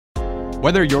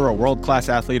Whether you're a world-class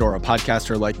athlete or a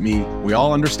podcaster like me, we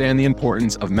all understand the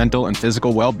importance of mental and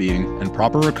physical well-being and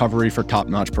proper recovery for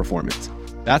top-notch performance.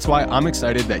 That's why I'm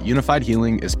excited that Unified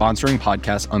Healing is sponsoring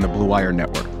podcasts on the Blue Wire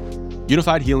Network.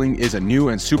 Unified Healing is a new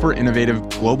and super innovative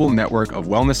global network of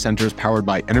wellness centers powered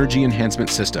by Energy Enhancement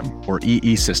System, or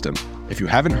EE System. If you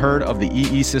haven't heard of the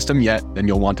EE System yet, then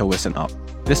you'll want to listen up.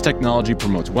 This technology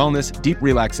promotes wellness, deep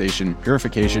relaxation,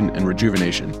 purification, and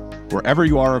rejuvenation. Wherever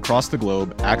you are across the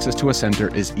globe, access to a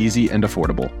center is easy and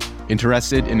affordable.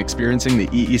 Interested in experiencing the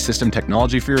EE System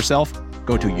technology for yourself?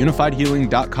 Go to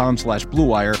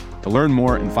unifiedhealing.com/bluewire to learn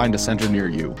more and find a center near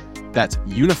you. That's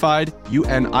unified,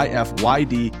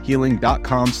 UNIFYD,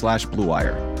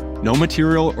 healing.com/bluewire. No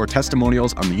material or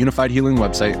testimonials on the Unified Healing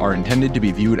website are intended to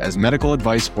be viewed as medical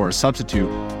advice or a substitute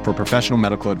for professional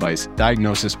medical advice,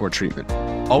 diagnosis, or treatment.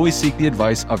 Always seek the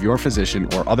advice of your physician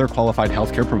or other qualified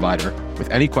healthcare provider with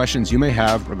any questions you may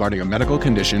have regarding a medical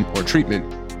condition or treatment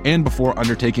and before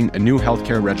undertaking a new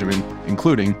healthcare regimen,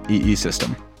 including EE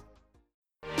System.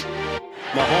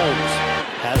 Mahomes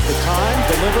has the time,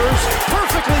 delivers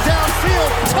perfectly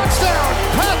downfield, touchdown,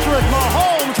 Patrick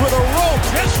Mahomes with a rope.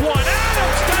 This one,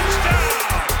 Adams, touchdown!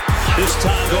 This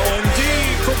time going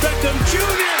deep for Beckham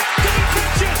Jr. Did he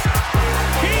catch it?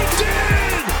 He did!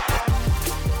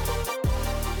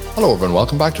 Hello everyone,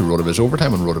 welcome back to RotoViz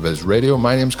Overtime on RotoViz Radio.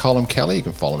 My name's Colin Kelly. You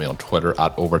can follow me on Twitter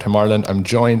at Overtime Ireland. I'm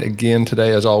joined again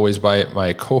today, as always, by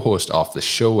my co-host of the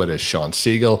show. It is Sean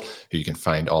Siegel, who you can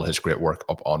find all his great work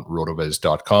up on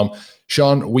rotoviz.com.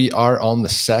 Sean, we are on the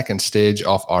second stage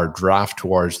of our draft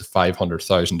towards the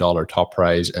 $500,000 top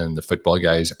prize in the Football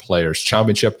Guys Players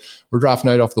Championship. We're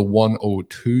drafting out off the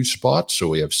 102 spot, so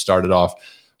we have started off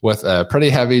with a pretty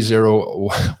heavy zero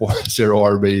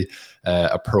RB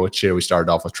approach here. We started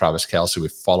off with Travis Kelce. We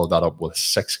followed that up with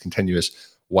 6 continuous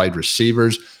wide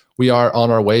receivers. We are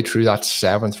on our way through that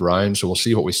 7th round, so we'll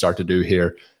see what we start to do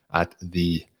here at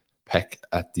the pick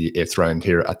at the 8th round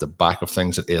here at the back of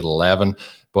things at 8-11.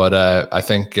 But I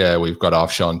think we've got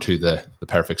off, Sean, to the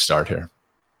perfect start here.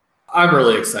 I'm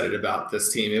really excited about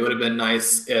this team. It would have been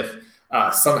nice if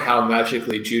somehow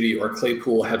magically Judy or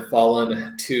Claypool had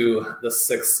fallen to the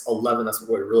 6-11. That's what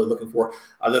we're really looking for.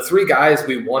 The 3 guys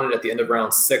we wanted at the end of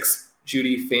round 6,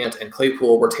 Judy, Fant, and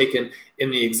Claypool, were taken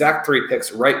in the exact 3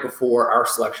 picks right before our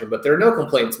selection. But there are no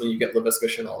complaints when you get Laviska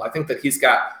Shenault. I think that he's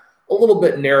got a little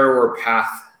bit narrower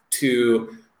path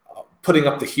to putting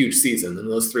up the huge season than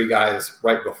those 3 guys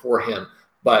right before him.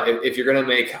 But if you're going to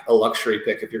make a luxury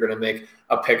pick, if you're going to make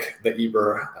a pick that you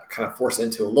were kind of forced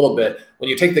into a little bit, when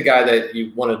you take the guy that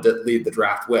you wanted to lead the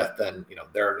draft with, then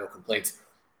there are no complaints.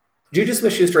 Juju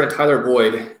Smith-Schuster and Tyler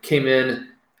Boyd came in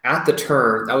at the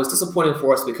turn. That was disappointing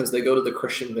for us because they go to the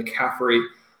Christian McCaffrey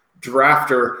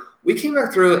drafter. We came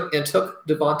back through and took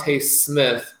Devontae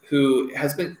Smith, who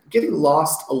has been getting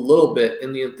lost a little bit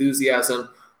in the enthusiasm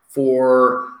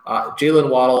for Jalen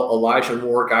Waddle, Elijah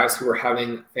Moore, guys who are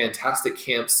having fantastic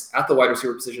camps at the wide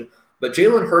receiver position. But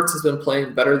Jalen Hurts has been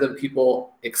playing better than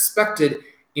people expected.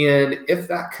 And if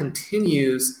that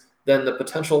continues, then the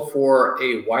potential for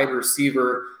a wide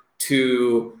receiver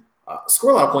to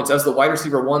score a lot of points as the wide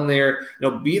receiver 1 there,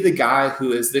 be the guy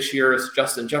who is this year's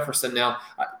Justin Jefferson. Now,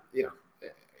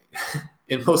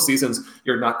 in most seasons,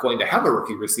 you're not going to have a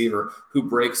rookie receiver who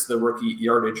breaks the rookie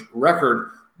yardage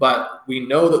record. But we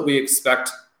know that we expect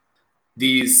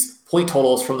these point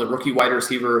totals from the rookie wide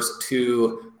receivers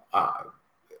to not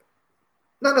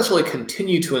necessarily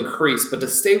continue to increase, but to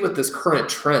stay with this current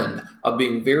trend of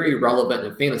being very relevant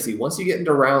in fantasy. Once you get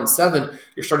into round 7,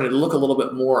 you're starting to look a little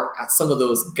bit more at some of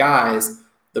those guys.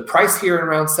 The price here in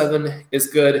round 7 is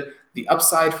good. The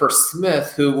upside for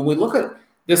Smith, who, when we look at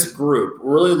this group,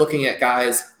 we're really looking at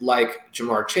guys like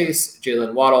Jamar Chase,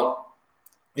 Jalen Waddle,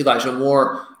 Elijah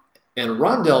Moore, and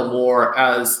Rondale Moore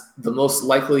as the most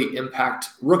likely impact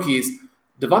rookies.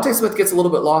 Devontae Smith gets a little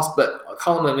bit lost, but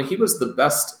Colin, he was the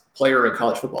best player in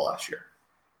college football last year.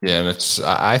 Yeah, and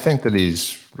I think that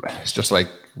it's just like,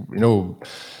 we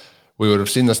would have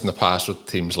seen this in the past with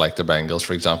teams like the Bengals,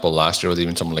 for example, last year with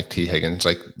even someone like T. Higgins.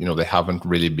 Like, they haven't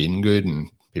really been good,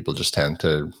 and people just tend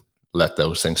to let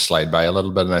those things slide by a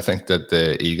little bit. And I think that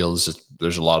the Eagles,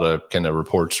 there's a lot of kind of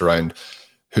reports around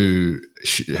who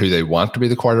they want to be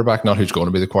the quarterback, not who's going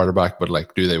to be the quarterback, but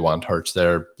like, do they want Hurts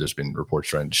there? There's been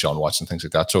reports around Deshaun Watson, things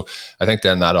like that. So I think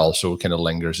then that also kind of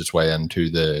lingers its way into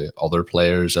the other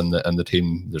players and the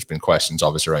team. There's been questions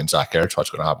obviously around Zach Ertz, what's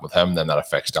going to happen with him. Then that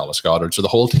affects Dallas Goedert. So the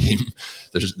whole team,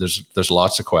 there's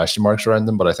lots of question marks around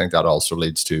them, but I think that also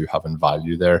leads to having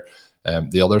value there.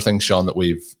 The other thing, Sean, that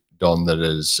we've done that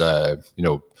is,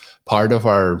 part of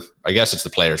our, I guess it's the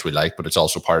players we like, but it's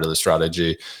also part of the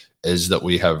strategy, is that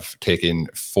we have taken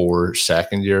 4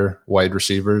 second-year wide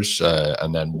receivers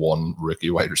and then 1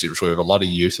 rookie wide receiver. So we have a lot of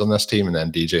youth on this team, and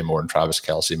then DJ Moore and Travis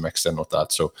Kelce mixed in with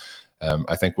that. So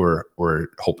I think we're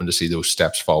hoping to see those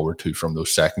steps forward too from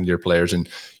those second-year players. And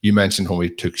you mentioned when we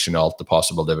took Chenault, the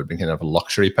possible they would be kind of a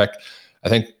luxury pick. I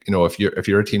think, if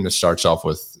you're a team that starts off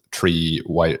with 3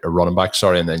 running backs,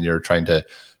 and then you're trying to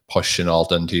push Chenault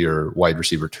into your wide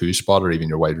receiver 2 spot or even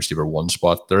your wide receiver 1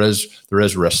 spot, there is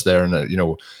risk there. And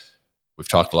we've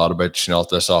talked a lot about Chenault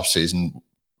this offseason.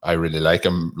 I really like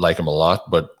him a lot,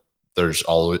 but there's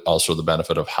also the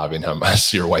benefit of having him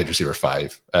as your wide receiver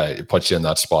 5. It puts you in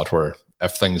that spot where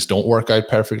if things don't work out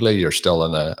perfectly, you're still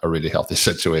in a really healthy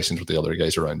situation with the other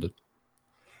guys around it.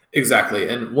 Exactly.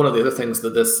 And one of the other things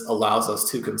that this allows us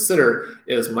to consider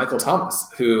is Michael Thomas,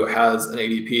 who has an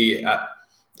ADP at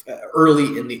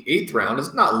early in the 8th round,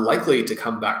 is not likely to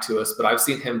come back to us, but I've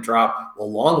seen him drop a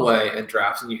long way in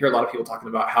drafts. And you hear a lot of people talking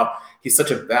about how he's such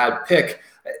a bad pick.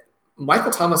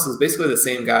 Michael Thomas is basically the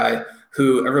same guy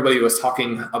who everybody was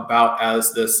talking about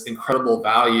as this incredible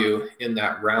value in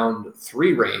that round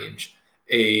 3 range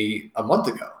a month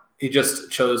ago. He just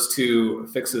chose to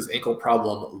fix his ankle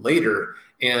problem later.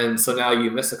 And so now you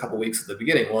miss a couple weeks at the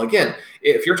beginning. Well, again,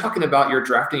 if you're talking about you're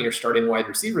drafting your starting wide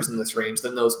receivers in this range,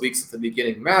 then those weeks at the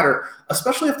beginning matter,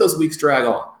 especially if those weeks drag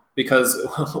on. Because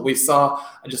we saw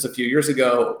just a few years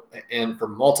ago and for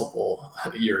multiple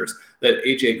years that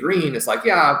AJ Green is like,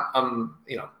 yeah, I'm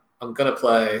going to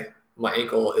play. My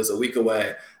ankle is a week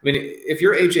away. I mean, if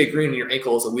you're AJ Green and your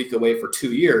ankle is a week away for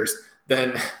 2 years,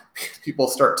 then people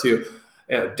start to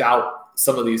doubt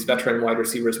some of these veteran wide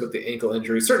receivers with the ankle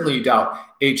injury. Certainly you doubt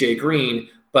AJ Green,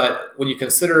 but when you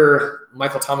consider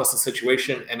Michael Thomas's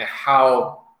situation and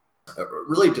how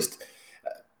really just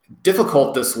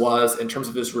difficult this was in terms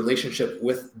of his relationship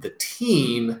with the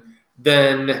team,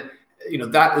 then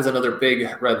that is another big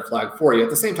red flag for you. At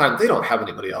the same time, they don't have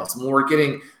anybody else. When we're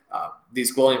getting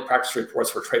these glowing practice reports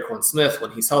for Traquan Smith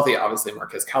when he's healthy, obviously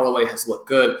Marquez Callaway has looked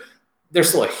good. There's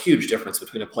still a huge difference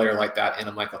between a player like that and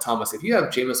a Michael Thomas. If you have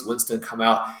Jameis Winston come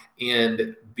out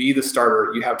and be the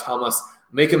starter, you have Thomas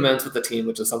make amends with the team,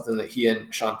 which is something that he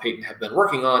and Sean Payton have been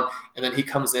working on, and then he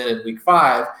comes in week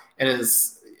 5 and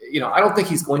is, I don't think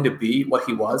he's going to be what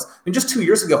he was. I mean, just 2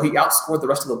 years ago, he outscored the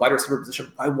rest of the wide receiver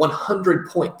position by 100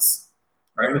 points.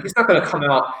 Right? I mean, he's not going to come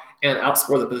out and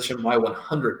outscore the position by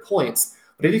 100 points.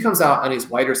 But if he comes out and he's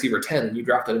wide receiver 10 and you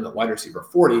drafted him at wide receiver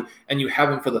 40 and you have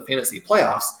him for the fantasy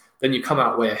playoffs, then you come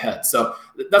out way ahead. So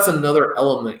that's another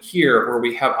element here where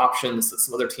we have options that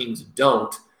some other teams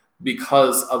don't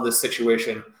because of this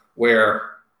situation where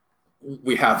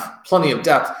we have plenty of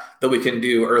depth that we can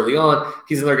do early on.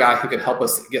 He's another guy who can help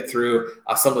us get through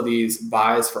some of these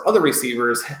buys for other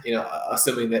receivers,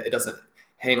 assuming that it doesn't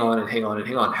hang on.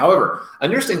 However,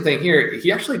 an interesting thing here,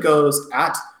 he actually goes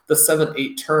at the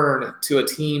 7-8 turn to a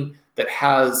team that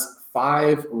has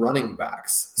 5 running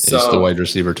backs. So he's the wide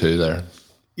receiver 2 there.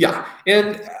 Yeah.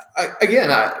 And again,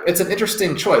 it's an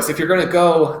interesting choice. If you're going to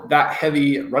go that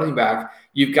heavy running back,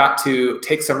 you've got to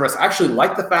take some risk. I actually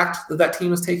like the fact that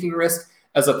team is taking risk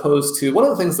as opposed to one of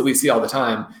the things that we see all the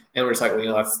time. And we're just like,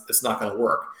 it's not going to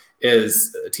work,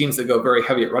 is teams that go very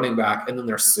heavy at running back and then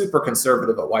they're super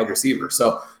conservative at wide receiver.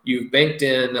 So you've banked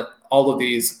in all of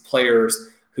these players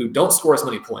who don't score as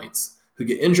many points, who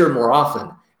get injured more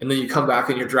often, and then you come back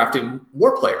and you're drafting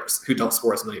more players who don't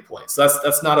score as many points. So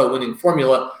that's not a winning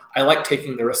formula. I like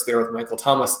taking the risk there with Michael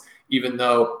Thomas, even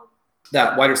though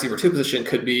that wide receiver 2 position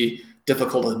could be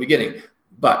difficult at the beginning.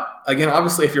 But again,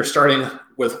 obviously, if you're starting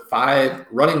with 5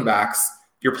 running backs,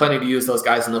 you're planning to use those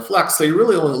guys in the flex. So you're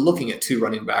really only looking at 2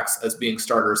 running backs as being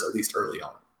starters, at least early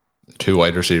on. 2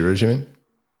 wide receivers, you mean?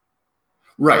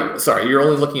 Right. Sorry. You're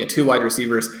only looking at 2 wide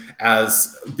receivers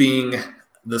as being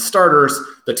the starters,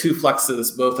 the 2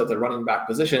 flexes, both at the running back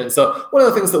position. And so one of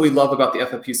the things that we love about the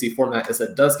FFPC format is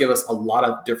that it does give us a lot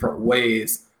of different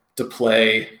ways to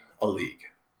play a league.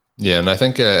 Yeah, and I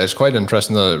think it's quite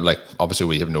interesting that, obviously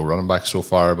we have no running backs so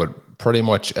far, but pretty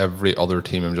much every other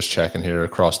team, I'm just checking here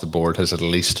across the board, has at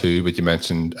least 2. But you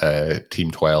mentioned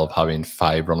Team 12 having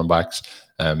 5 running backs.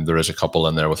 There is a couple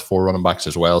in there with 4 running backs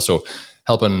as well. So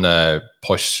helping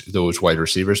push those wide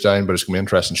receivers down. But it's going to be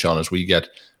interesting, Sean, as we get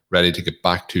ready to get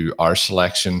back to our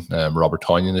selection. Robert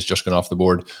Tonyan has just gone off the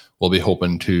board. We'll be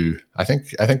hoping to, I think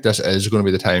this is going to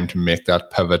be the time to make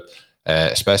that pivot,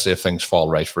 especially if things fall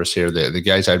right for us here. The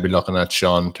guys I'd be looking at,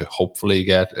 Sean, to hopefully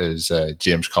get is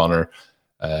James Conner,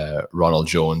 Ronald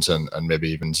Jones, and maybe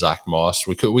even Zach Moss.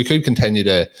 We could continue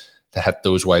to hit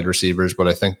those wide receivers, but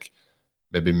I think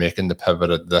maybe making the pivot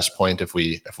at this point, if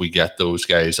we get those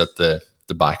guys at the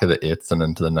back of the 8th and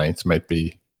into the 9th, might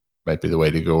be might be the way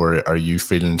to go? Or are you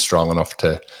feeling strong enough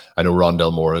to? I know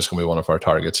Rondell Moore is going to be one of our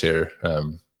targets here,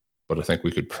 but I think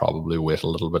we could probably wait a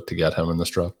little bit to get him in this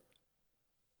draft.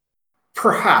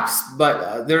 Perhaps,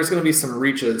 but there's going to be some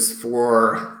reaches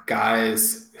for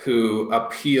guys who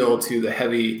appeal to the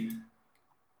heavy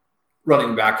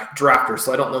running back drafter.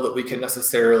 So I don't know that we can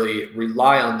necessarily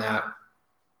rely on that.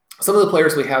 Some of the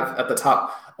players we have at the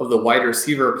top of the wide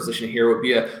receiver position here would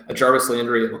be a Jarvis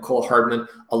Landry, a McCole Hardman,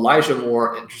 Elijah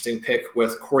Moore, interesting pick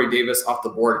with Corey Davis off the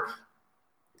board.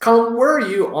 Colin, where are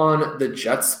you on the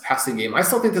Jets passing game? I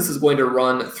still think this is going to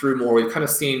run through more. We've kind of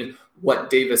seen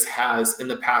what Davis has in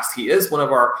the past. He is one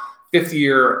of our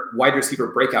fifth-year wide receiver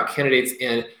breakout candidates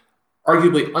and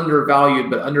arguably undervalued,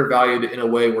 but undervalued in a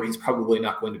way where he's probably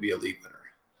not going to be a league winner.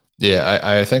 Yeah,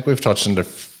 I think we've touched on it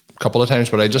a couple of times,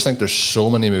 but I just think there's so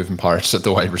many moving parts at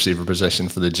the wide receiver position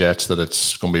for the Jets that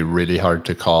it's going to be really hard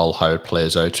to call how it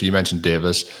plays out. So you mentioned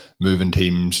Davis moving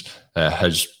teams,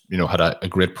 has had a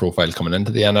great profile coming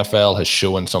into the NFL, has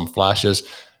shown some flashes.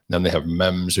 Then they have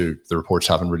Mims, who the reports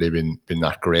haven't really been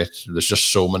that great. There's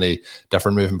just so many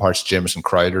different moving parts. Jamison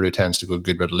Crowder, who tends to go a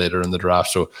good bit later in the draft.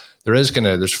 So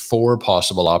there's 4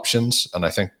 possible options, and I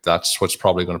think that's what's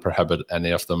probably going to prohibit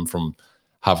any of them from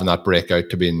having that breakout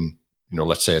to being,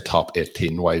 let's say a top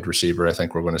 18 wide receiver. I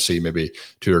think we're going to see maybe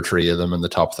 2 or 3 of them in the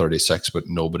top 36, but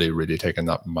nobody really taking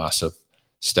that massive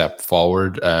step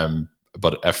forward.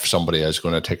 But if somebody is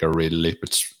going to take a real leap,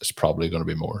 it's probably going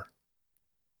to be more.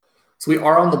 So we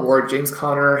are on the board. James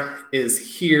Conner is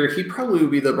here. He probably would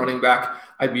be the running back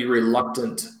I'd be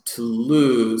reluctant to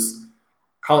lose.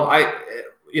 Colin,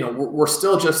 we're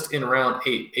still just in round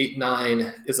 8.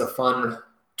 8-9 is a fun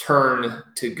turn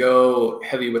to go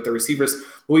heavy with the receivers.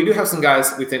 But we do have some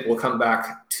guys we think will come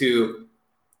back to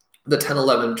the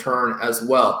 10-11 turn as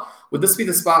well. Would this be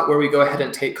the spot where we go ahead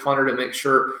and take Conner to make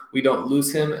sure we don't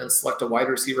lose him and select a wide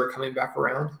receiver coming back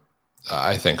around?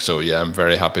 I think so, yeah. I'm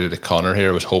very happy to take Conner here.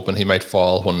 I was hoping he might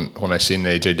fall when I seen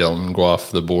AJ Dillon go off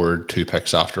the board 2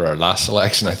 picks after our last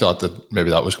selection. I thought that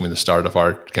maybe that was going to be the start of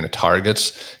our kind of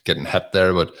targets getting hit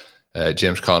there. But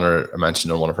James Conner, I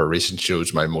mentioned on one of our recent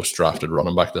shows, my most drafted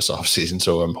running back this offseason.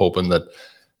 So I'm hoping that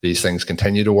these things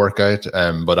continue to work out.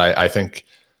 But I think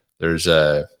there's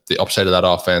the upside of that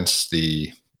offense,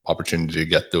 the opportunity to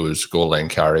get those goal line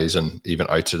carries, and even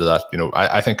outside of that,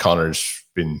 I think Connor's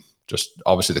been just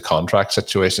obviously the contract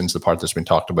situation is the part that's been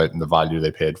talked about and the value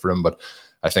they paid for him. But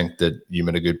I think that you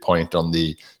made a good point on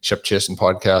the Ship Chasing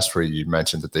podcast where you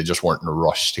mentioned that they just weren't in a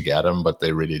rush to get him, but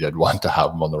they really did want to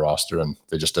have him on the roster and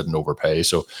they just didn't overpay.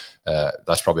 So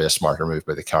that's probably a smarter move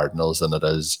by the Cardinals than it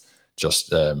is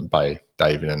just by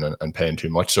diving in and paying too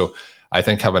much. So I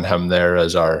think having him there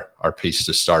as our piece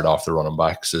to start off the running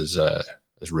backs is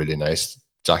really nice.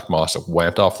 Jack Moss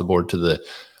went off the board to the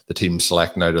team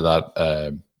selecting out of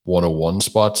that 101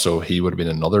 spot, so he would have been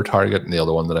another target. And the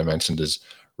other one that I mentioned is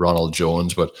Ronald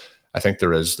Jones. But I think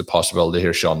there is the possibility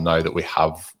here, Sean, now that we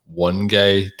have one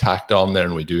guy tacked on there,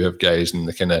 and we do have guys in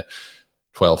the kind of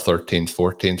 12th, 13th,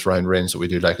 14th round range that we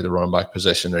do like at the running back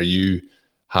position. Are you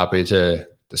happy to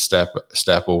step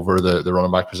over the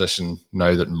running back position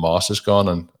now that Moss is gone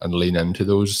and lean into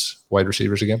those wide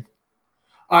receivers again?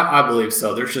 I believe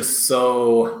so. There's just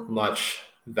so much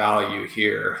value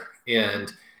here.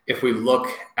 And if we look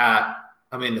at,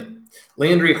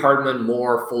 Landry, Hardman,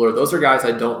 Moore, Fuller, those are guys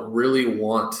I don't really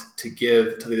want to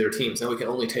give to the other teams. Now we can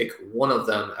only take one of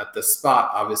them at this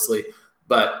spot, obviously,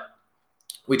 but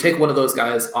we take one of those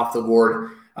guys off the board.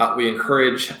 We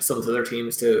encourage some of the other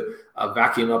teams to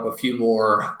vacuum up a few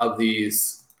more of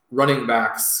these running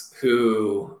backs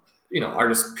who, are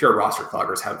just pure roster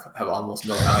cloggers, have almost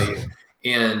no value,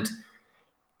 and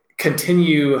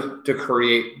continue to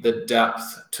create the depth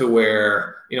to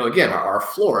where, again, our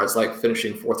floor is like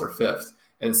finishing 4th or 5th.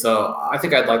 And so I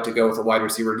think I'd like to go with a wide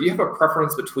receiver. Do you have a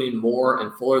preference between Moore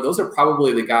and Fuller? Those are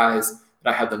probably the guys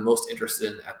that I have the most interest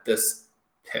in at this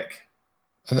pick.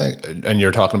 I think, and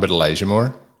you're talking about Elijah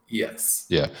Moore? Yes.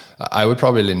 Yeah. I would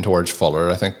probably lean towards Fuller.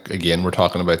 I think, again, we're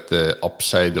talking about the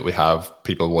upside that we have.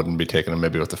 People wouldn't be taking him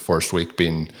maybe with the first week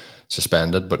being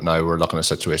suspended, but now we're looking at a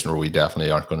situation where we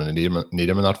definitely aren't going to need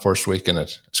him in that first week, and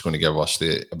it's going to give us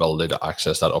the ability to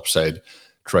access that upside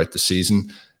throughout the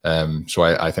season. So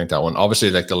I think that one, obviously,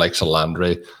 like the likes of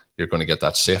Landry, you're going to get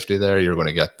that safety there. You're going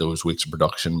to get those weeks of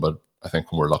production, but I think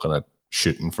when we're looking at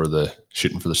shooting for the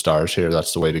stars here,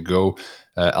 that's the way to go.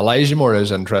 Elijah Moore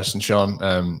is interesting, Sean.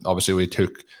 Obviously, we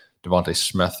took Devontae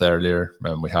Smith earlier,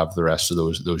 and we have the rest of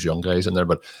those young guys in there,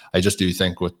 but I just do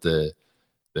think with the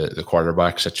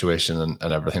quarterback situation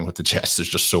and everything with the Jets, there's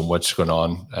just so much going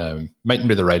on. Mightn't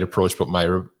be the right approach, but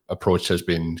my approach has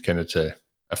been kind of to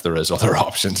if there is other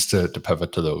options to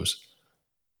pivot to those.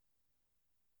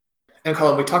 And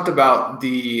Colin, we talked about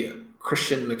the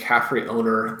Christian McCaffrey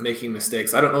owner making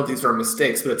mistakes. I don't know if these are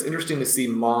mistakes, but it's interesting to see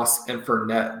Moss and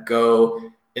Fournette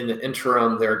go in the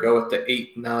interim there, go with the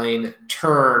 8-9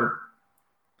 turn.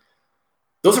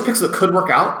 Those are picks that could work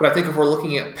out, but I think if we're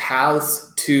looking at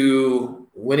paths to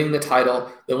winning the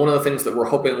title, then one of the things that we're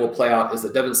hoping will play out is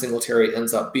that Devin Singletary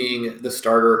ends up being the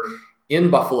starter in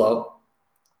Buffalo.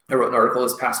 I wrote an article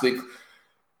this past week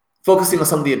focusing on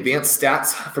some of the advanced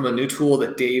stats from a new tool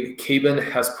that Dave Cabin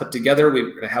has put together. We're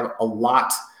going to have a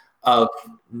lot of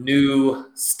new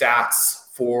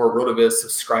stats for RotoViz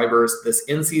subscribers this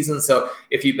in-season. So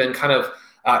if you've been kind of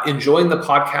enjoying the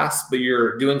podcast, but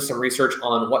you're doing some research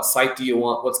on what site do you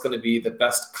want, what's going to be the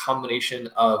best combination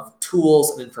of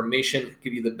tools and information,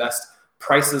 give you the best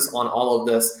prices on all of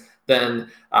this,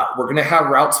 then we're going to have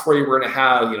routes for you. We're going to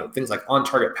have things like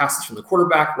on-target passes from the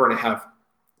quarterback. We're going to have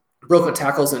broken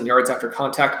tackles and yards after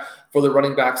contact for the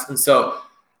running backs. And so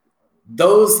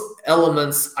those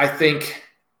elements, I think,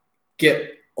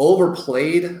 get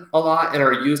overplayed a lot and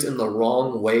are used in the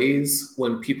wrong ways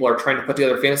when people are trying to put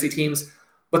together fantasy teams.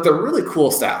 But they're really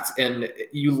cool stats, and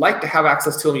you like to have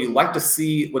access to them. You like to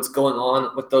see what's going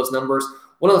on with those numbers.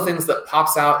 One of the things that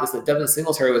pops out is that Devin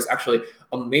Singletary was actually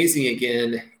amazing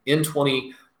again in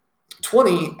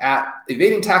 2020 at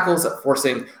evading tackles, at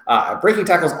forcing breaking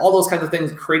tackles, all those kinds of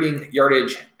things, creating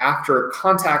yardage after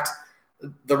contact.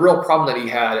 The real problem that he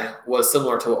had was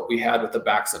similar to what we had with the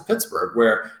backs in Pittsburgh,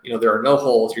 where there are no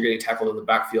holes. You're getting tackled in the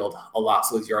backfield a lot,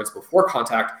 so his yards before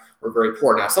contact were very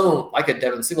poor. Now, someone like a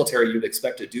Devin Singletary, you'd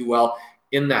expect to do well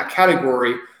in that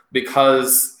category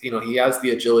because he has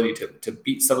the agility to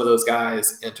beat some of those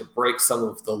guys and to break some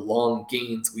of the long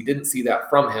gains. We didn't see that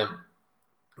from him,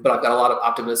 but I've got a lot of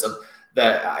optimism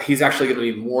that he's actually going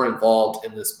to be more involved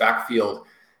in this backfield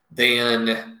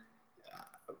than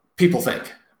people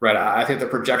think. Right. I think the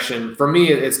projection for me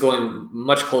is going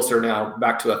much closer now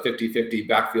back to a 50-50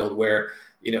 backfield where,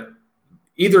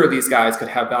 either of these guys could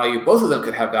have value. Both of them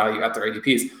could have value at their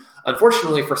ADPs.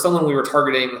 Unfortunately, for someone we were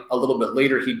targeting a little bit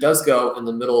later, he does go in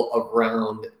the middle of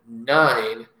round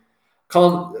 9.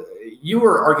 Colin, you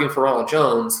were arguing for Ronald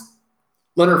Jones.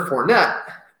 Leonard Fournette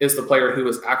is the player who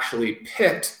was actually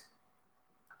picked.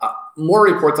 More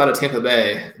reports out of Tampa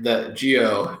Bay that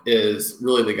Gio is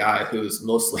really the guy who's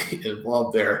mostly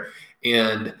involved there.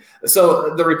 And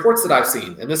so the reports that I've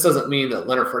seen, and this doesn't mean that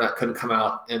Leonard Fournette couldn't come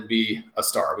out and be a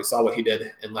star. We saw what he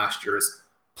did in last year's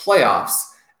playoffs.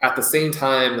 At the same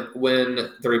time,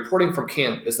 when the reporting from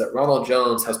camp is that Ronald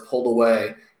Jones has pulled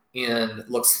away and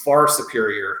looks far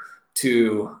superior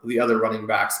to the other running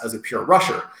backs as a pure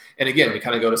rusher. And again, we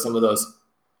kind of go to some of those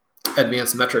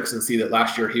advanced metrics and see that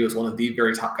last year he was one of the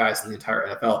very top guys in the entire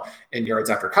NFL in yards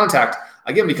after contact,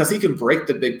 again, because he can break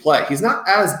the big play. He's not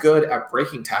as good at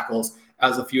breaking tackles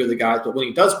as a few of the guys, but when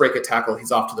he does break a tackle,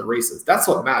 he's off to the races. That's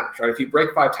what matters, right? If you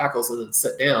break 5 tackles and then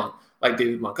sit down like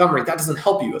David Montgomery, that doesn't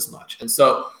help you as much. And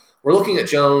so we're looking at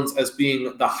Jones as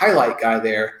being the highlight guy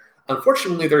there.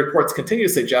 Unfortunately, the reports continue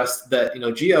to suggest that,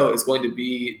 Gio is going to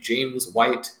be James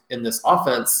White in this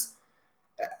offense,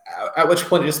 at which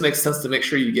point it just makes sense to make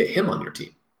sure you get him on your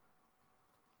team.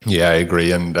 Yeah, I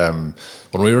agree. And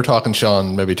when we were talking,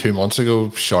 Sean, maybe 2 months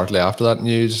ago, shortly after that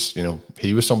news,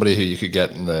 he was somebody who you could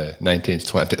get in the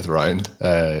 19th, 20th round.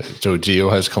 So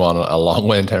Gio has come on a long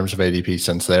way in terms of ADP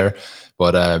since there.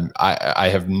 But I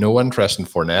have no interest in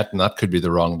Fournette, and that could be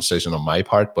the wrong decision on my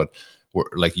part. But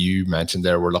like you mentioned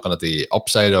there, we're looking at the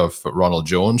upside of Ronald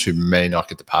Jones, who may not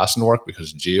get the passing work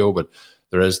because of Gio, but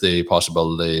there is the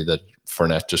possibility that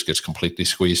Fournette just gets completely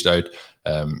squeezed out.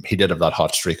 He did have that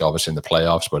hot streak, obviously, in the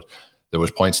playoffs, but there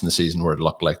was points in the season where it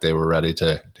looked like they were ready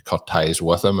to cut ties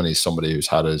with him, and he's somebody who's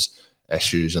had his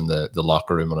issues in the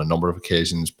locker room on a number of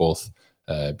occasions. Both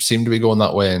seemed to be going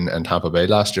that way in Tampa Bay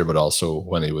last year, but also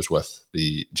when he was with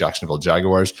the Jacksonville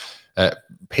Jaguars.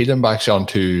 Peeling back on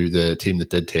to the team that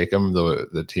did take him,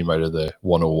 the team out of the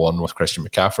 101 with Christian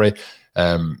McCaffrey,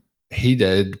 he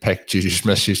did pick Juju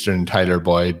Smith-Schuster and Tyler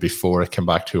Boyd before it came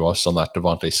back to us on that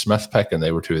Devontae Smith pick, and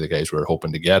they were two of the guys we were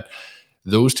hoping to get.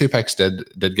 Those 2 picks did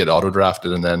get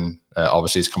auto-drafted, and then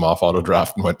obviously he's come off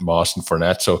auto-draft and went Moss and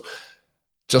Fournette. So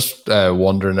just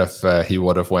wondering if he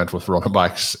would have went with running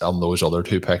backs on those other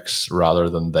 2 picks rather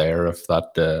than there if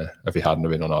he hadn't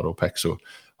have been an auto pick. So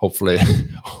hopefully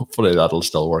that'll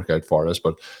still work out for us.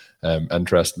 But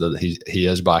interested that he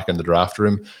is back in the draft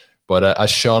room. But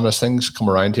as things come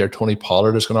around here, Tony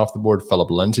Pollard has gone off the board, Philip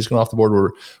Lindsay's gone off the board.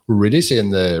 We're really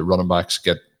seeing the running backs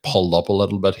get pulled up a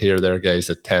little bit here. They're guys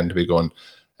that tend to be going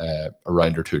a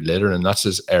round or two later, and that's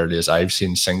as early as I've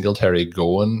seen Singletary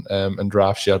going in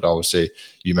drafts yet. Obviously,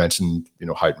 you mentioned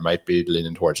how it might be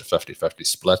leaning towards a 50-50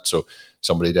 split, so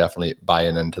somebody definitely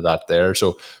buying into that there.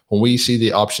 So when we see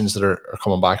the options that are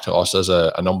coming back to us as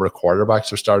a number of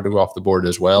quarterbacks are starting to go off the board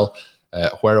as well,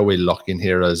 where are we looking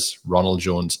here? As Ronald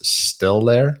Jones still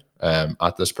there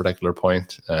at this particular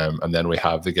point? And then we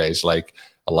have the guys like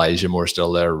Elijah Moore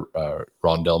still there,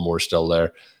 Rondell Moore still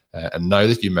there. And now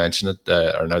that you mention it,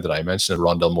 or now that I mention it,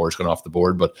 Rondell Moore's gone off the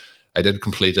board. But I did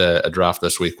complete a draft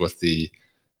this week with the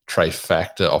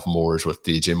trifecta of Moores with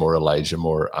DJ Moore, Elijah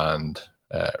Moore, and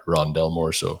Rondell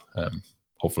Moore. So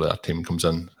hopefully that team comes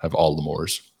in, have all the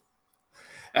Moores.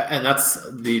 And that's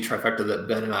the trifecta that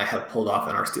Ben and I have pulled off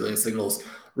in our Stealing Signals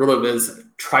RotoViz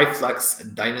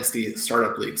Triflex Dynasty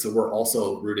Startup League. So we're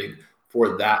also rooting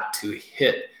for that to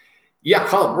hit. Yeah,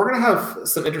 Colin, we're going to have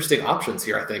some interesting options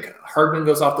here, I think. Hardman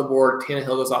goes off the board, Tannehill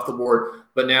goes off the board,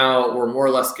 but now we're more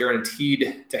or less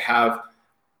guaranteed to have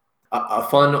a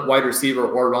fun wide receiver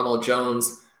or Ronald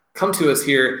Jones come to us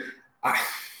here. I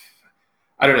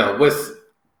don't know. With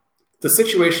the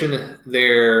situation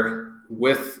there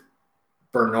with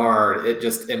Bernard,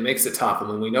 it makes it tough. I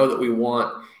mean, we know that we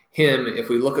want him. If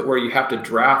we look at where you have to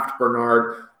draft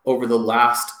Bernard over the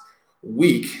last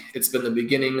week, it's been the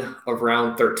beginning of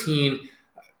round 13.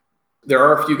 There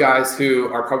are a few guys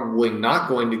who are probably not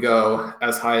going to go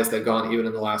as high as they've gone even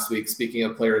in the last week. Speaking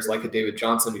of players like a David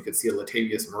Johnson, you could see a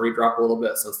Latavius Murray drop a little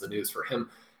bit since the news for him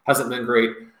hasn't been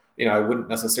great. I wouldn't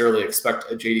necessarily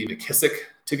expect a JD McKissick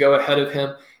to go ahead of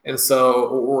him. And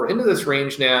so we're into this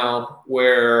range now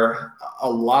where a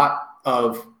lot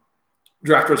of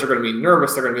drafters are going to be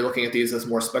nervous. They're going to be looking at these as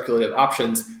more speculative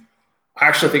options. I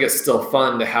actually think it's still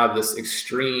fun to have this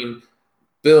extreme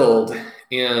build.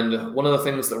 And one of the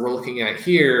things that we're looking at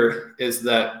here is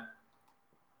that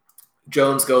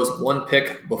Jones goes one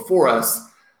pick before us.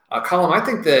 Colin, I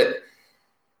think that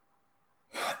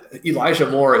Elijah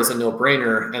Moore is a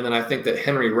no-brainer. And then I think that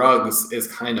Henry Ruggs is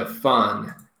kind of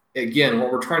fun. Again,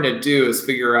 what we're trying to do is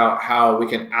figure out how we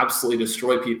can absolutely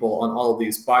destroy people on all of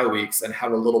these bye weeks and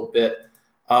have a little bit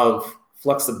of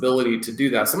flexibility to do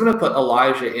that. So I'm going to put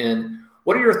Elijah in.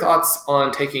 What are your thoughts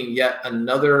on taking yet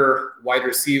another wide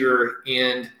receiver,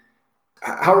 and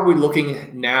how are we looking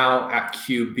now at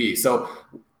QB? So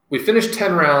we finished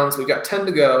 10 rounds. We've got 10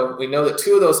 to go. We know that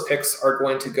 2 of those picks are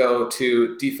going to go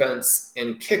to defense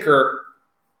and kicker.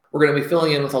 We're going to be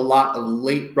filling in with a lot of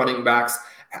late running backs.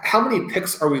 How many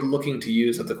picks are we looking to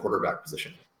use at the quarterback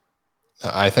position?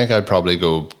 I think I'd probably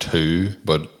go 2,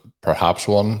 but perhaps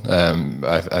 1.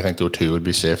 I think though 2 would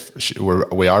be safe.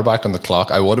 We are back on the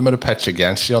clock. I would have made a pitch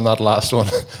against you on that last one,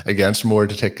 against Moore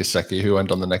to take Gesicki, who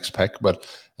went on the next pick, but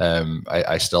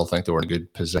I still think they were in a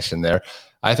good position there.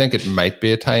 I think it might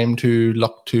be a time to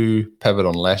look to pivot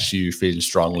unless you feel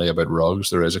strongly about Ruggs.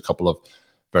 There is a couple of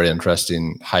very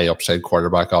interesting high upside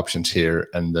quarterback options here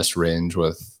in this range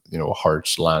with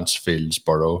Hurts, Lance, Fields,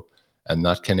 Burrow, and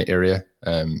that kind of area.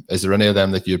 Is there any of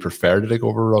them that you prefer to take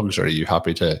over Ruggs, or are you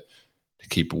happy to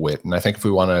keep waiting? I think if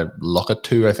we want to look at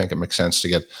 2, I think it makes sense to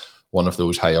get one of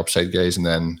those high upside guys and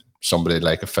then somebody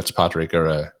like a Fitzpatrick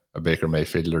or a Baker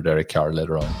Mayfield or Derek Carr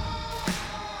later on.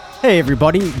 Hey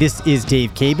everybody, this is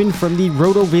Dave Cabin from the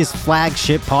RotoViz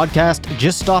flagship podcast,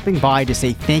 just stopping by to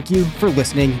say thank you for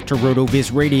listening to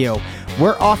RotoViz Radio.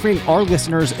 We're offering our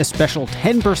listeners a special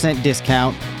 10%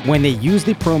 discount when they use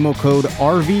the promo code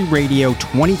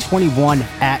RVRadio2021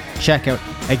 at checkout.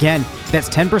 Again, that's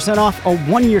 10% off a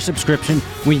 1-year subscription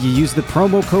when you use the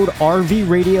promo code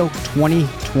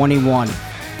RVRadio2021.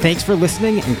 Thanks for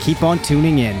listening and keep on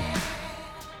tuning in.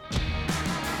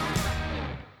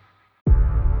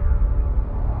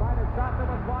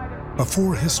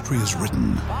 Before history is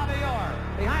written,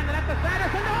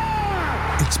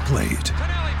 it's played.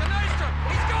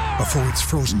 Before it's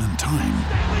frozen in time,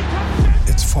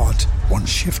 it's fought one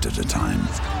shift at a time.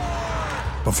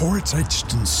 Before it's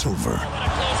etched in silver,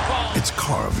 it's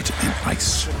carved in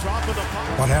ice.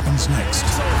 What happens next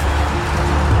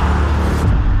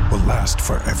will last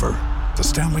forever. The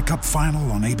Stanley Cup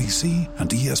Final on ABC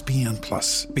and ESPN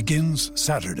Plus begins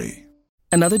Saturday.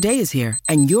 Another day is here,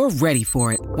 and you're ready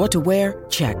for it. What to wear?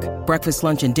 Check. Breakfast,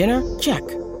 lunch, and dinner? Check.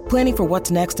 Planning for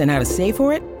what's next and how to save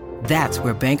for it? That's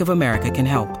where Bank of America can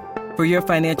help. For your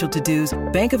financial to-dos,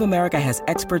 Bank of America has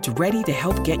experts ready to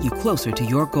help get you closer to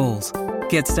your goals.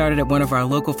 Get started at one of our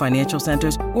local financial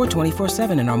centers or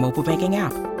 24/7 in our mobile banking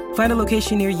app. Find a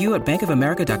location near you at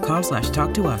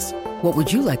bankofamerica.com/talktous. What would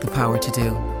you like the power to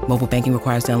do? Mobile banking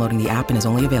requires downloading the app and is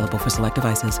only available for select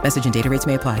devices. Message and data rates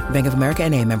may apply. Bank of America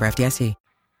NA, member FDIC.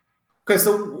 Okay,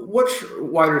 so which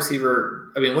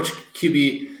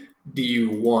QB do you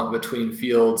want between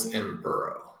Fields and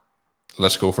Burrow?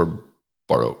 Let's go for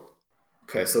Burrow.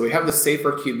 Okay, so we have the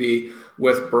safer QB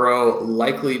with Burrow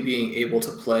likely being able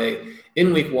to play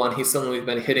in week 1. He's someone we've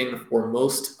been hitting for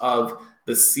most of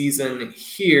the season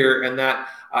here, and that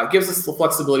gives us the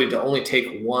flexibility to only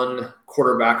take one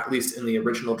quarterback, at least in the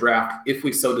original draft, if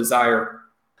we so desire.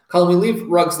 Colin, we leave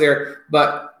Ruggs there,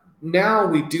 but now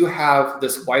we do have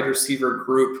this wide receiver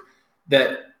group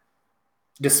that,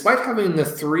 despite having the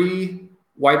 3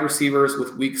 wide receivers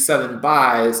with week 7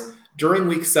 buys, during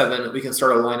week 7, we can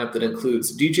start a lineup that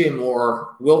includes DJ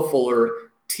Moore, Will Fuller,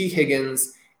 T.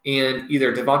 Higgins, and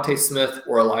either Devontae Smith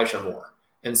or Elijah Moore.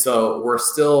 And so we're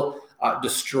still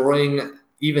destroying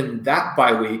even that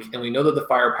bye week, and we know that the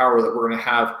firepower that we're going to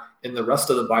have in the rest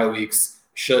of the bye weeks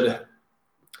should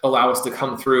allow us to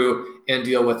come through and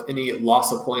deal with any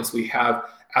loss of points we have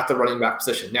at the running back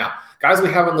position. Now, guys we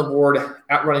have on the board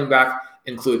at running back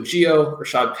include Gio,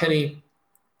 Rashad Penny.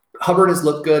 Hubbard has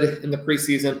looked good in the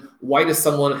preseason. White is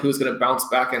someone who's going to bounce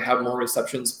back and have more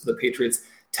receptions for the Patriots.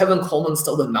 Tevin Coleman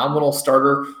still the nominal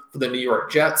starter for the New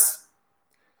York Jets.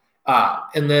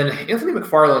 And then Anthony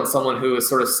McFarland, someone who is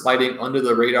sort of sliding under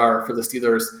the radar for the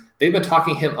Steelers. They've been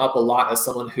talking him up a lot as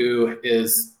someone who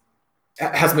has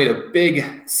made a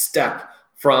big step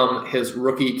from his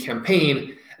rookie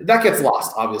campaign. That gets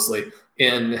lost, obviously,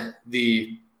 in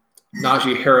the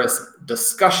Najee Harris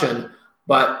discussion.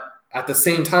 But at the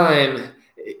same time,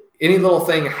 any little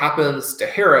thing happens to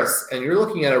Harris, and you're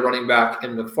looking at a running back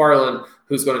in McFarland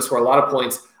who's going to score a lot of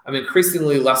points. I'm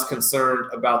increasingly less concerned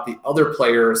about the other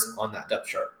players on that depth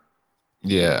chart.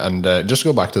 Yeah, and just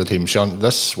go back to the team, Sean.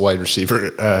 This wide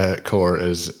receiver core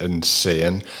is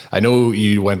insane. I know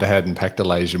you went ahead and picked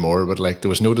Elijah Moore, but there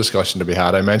was no discussion to be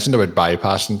had. I mentioned about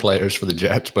bypassing players for the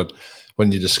Jets, but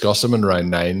when you discuss them in round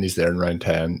 9, he's there in round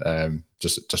 10.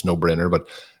 Just no brainer. But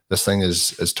this thing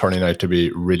is turning out to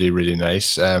be really, really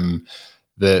nice.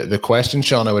 The question,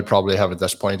 Sean, I would probably have at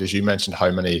this point is you mentioned how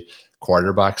many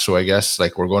quarterbacks. So I guess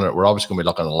we're obviously going to be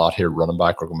looking at a lot here. Running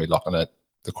back, we're going to be looking at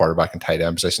the quarterback and tight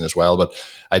end position as well. But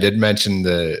I did mention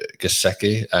the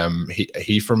Gesicki.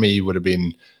 He for me would have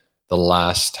been the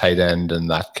last tight end in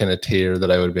that kind of tier that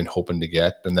I would have been hoping to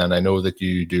get. And then I know that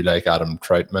you do like Adam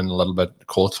Troutman a little bit.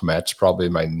 Cole Kmet's probably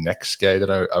my next guy that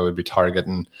I would be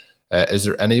targeting. Is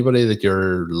there anybody that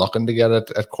you're looking to get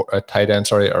at tight end?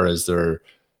 Sorry, or is there,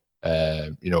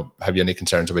 have you any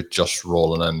concerns about just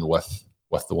rolling in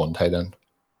with the one tight end?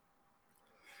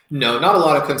 No, not a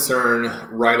lot of concern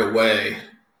right away.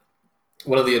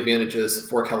 One of the advantages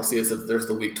for Kelsey is that there's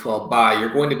the week 12 bye.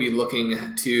 You're going to be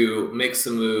looking to make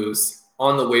some moves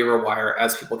on the waiver wire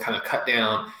as people kind of cut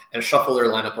down and shuffle their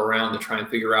lineup around to try and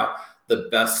figure out the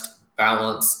best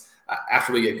balance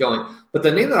after we get going. But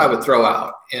the name that I would throw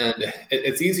out, and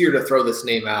it's easier to throw this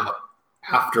name out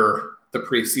after the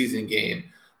preseason game,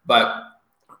 but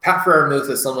Pat Freiermuth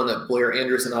is someone that Blair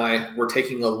Andrews and I were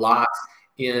taking a lot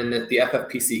in the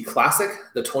FFPC Classic,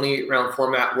 the 28-round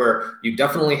format, where you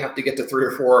definitely have to get to 3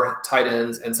 or 4 tight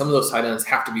ends, and some of those tight ends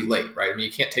have to be late, right? I mean,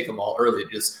 you can't take them all early.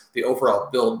 Just the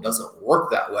overall build doesn't work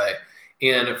that way.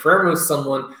 And Freiermuth is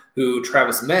someone who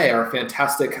Travis May, our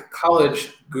fantastic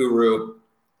college guru,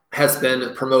 has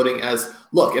been promoting as,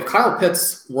 look, if Kyle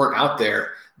Pitts weren't out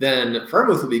there, then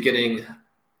Freiermuth would be getting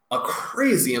a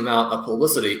crazy amount of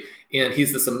publicity. And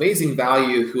he's this amazing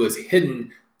value who is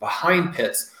hidden behind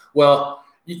Pitts. Well,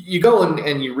 you go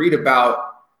and you read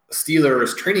about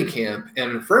Steelers training camp,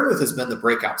 and Freiermuth has been the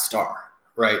breakout star,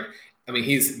 right? I mean,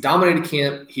 he's dominated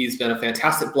camp. He's been a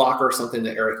fantastic blocker, something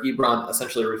that Eric Ebron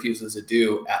essentially refuses to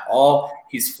do at all.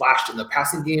 He's flashed in the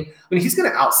passing game. I mean, he's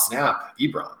going to outsnap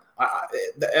Ebron.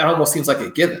 It almost seems like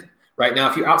a given. Right now,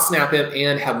 if you outsnap him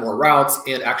and have more routes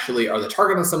and actually are the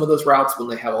target on some of those routes when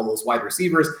they have all those wide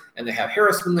receivers and they have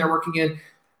Harris when they're working in,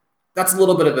 that's a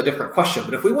little bit of a different question.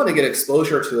 But if we want to get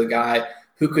exposure to a guy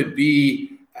who could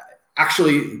be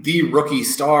actually the rookie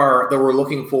star that we're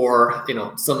looking for,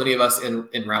 so many of us in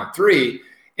round 3,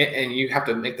 and you have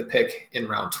to make the pick in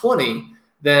round 20,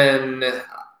 then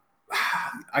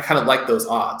I kind of like those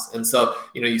odds. And so,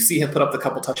 you see him put up the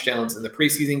couple touchdowns in the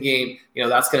preseason game,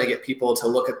 that's going to get people to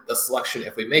look at the selection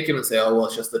if we make him and say, oh, well,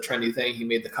 it's just the trendy thing. He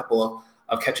made the couple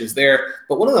of catches there.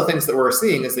 But one of the things that we're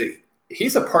seeing is that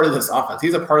he's a part of this offense.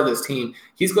 He's a part of this team.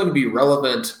 He's going to be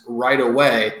relevant right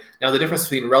away. Now, the difference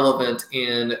between relevant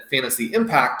and fantasy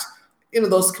impact,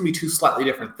 those can be 2 slightly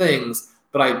different things,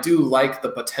 but I do like the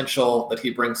potential that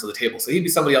he brings to the table. So he'd be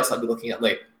somebody else I'd be looking at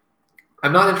late.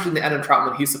 I'm not interested in Adam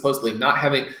Troutman. He's supposedly not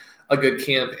having a good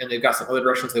camp, and they've got some other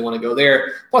directions they want to go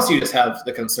there. Plus, you just have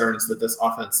the concerns that this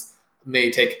offense may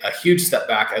take a huge step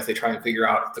back as they try and figure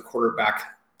out the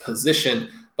quarterback position.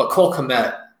 But Cole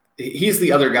Kmet he's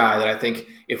the other guy that I think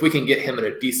if we can get him at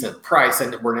a decent price,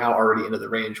 and we're now already into the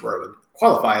range where it would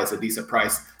qualify as a decent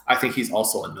price, I think he's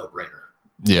also a no-brainer.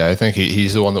 Yeah, I think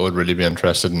he's the one that would really be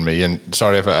interested in me. And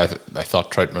sorry if I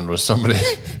thought Troutman was somebody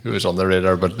who was on the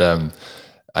radar, but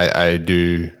I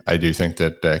do think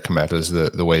that Komet is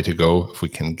the way to go if we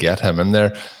can get him in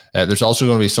there. There's also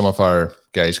going to be some of our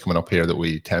guys coming up here that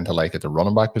we tend to like at the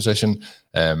running back position.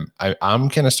 I'm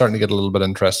kind of starting to get a little bit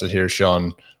interested here,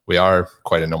 Sean. We are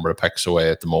quite a number of picks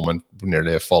away at the moment,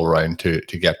 nearly a full round to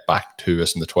get back to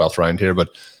us in the 12th round here. But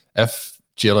if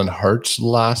Jalen Hurts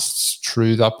lasts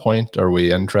through that point, are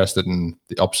we interested in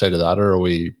the upside of that, or are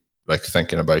we like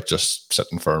thinking about just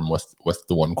sitting firm with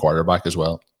the one quarterback as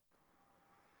well?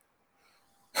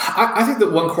 I think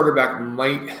that one quarterback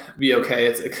might be okay.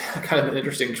 It's kind of an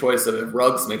interesting choice of if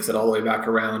Ruggs makes it all the way back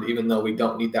around, even though we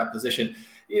don't need that position.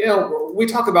 We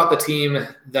talk about the team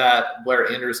that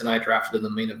Blair Andrews and I drafted in the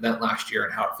main event last year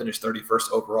and how it finished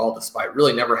 31st overall, despite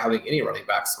really never having any running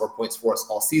backs score points for us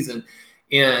all season.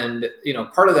 And,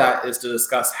 part of that is to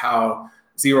discuss how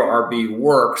zero RB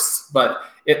works, but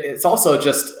it's also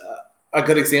just a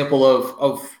good example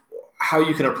of how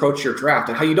you can approach your draft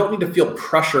and how you don't need to feel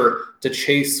pressure to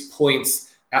chase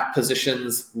points at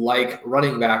positions like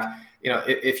running back.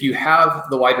 If you have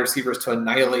the wide receivers to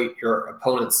annihilate your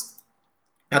opponents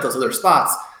at those other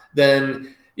spots,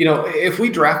 then, if we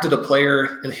drafted a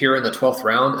player here in the 12th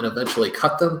round and eventually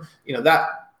cut them,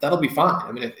 that'll be fine.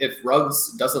 I mean, if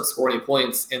Ruggs doesn't score any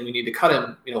points and we need to cut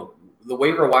him, the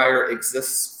waiver wire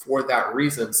exists for that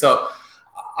reason. So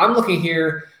I'm looking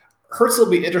here. Hurts will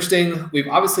be interesting. We've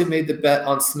obviously made the bet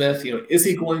on Smith. Is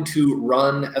he going to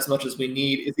run as much as we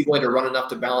need? Is he going to run enough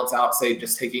to balance out, say,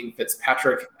 just taking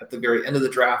Fitzpatrick at the very end of the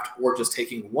draft, or just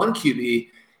taking one QB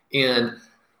and,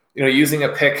 using a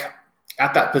pick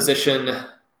at that position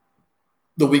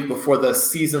the week before the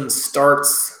season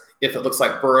starts, if it looks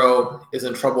like Burrow is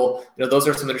in trouble? Those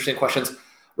are some interesting questions.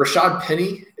 Rashad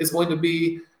Penny is going to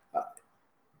be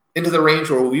into the range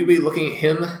where we'll be looking at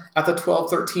him at the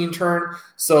 12-13 turn.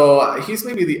 So he's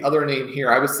maybe the other name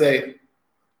here. I would say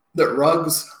that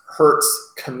Ruggs,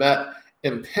 Hurts, Komet,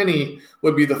 and Penny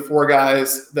would be the four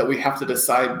guys that we have to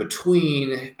decide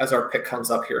between as our pick comes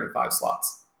up here in 5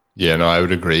 slots. Yeah, no, I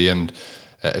would agree. And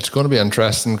it's going to be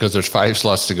interesting because there's 5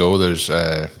 slots to go. There's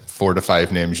 4 to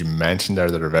 5 names you mentioned there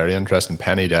that are very interesting.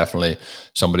 Penny, definitely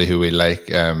somebody who we like,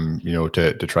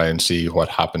 to try and see what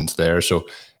happens there. So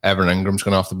Evan Ingram's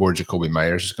gone off the board. Jacoby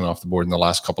Myers has gone off the board in the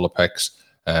last couple of picks.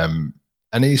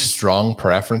 Any strong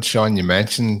preference, Sean? You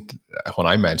mentioned, when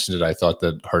I mentioned it, I thought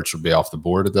that Hurts would be off the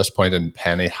board at this point, and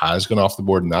Penny has gone off the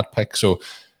board in that pick. So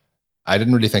I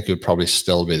didn't really think it would probably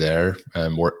still be there.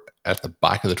 We're at the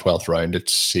back of the 12th round. It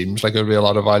seems like it would be a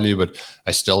lot of value, but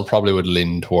I still probably would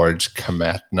lean towards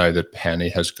Komet now that Penny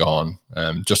has gone,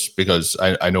 just because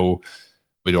I know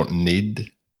we don't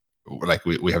need,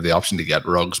 we have the option to get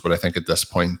Ruggs, but I think at this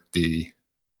point the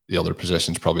other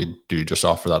positions probably do just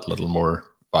offer that little more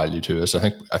value to us. I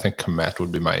think Komet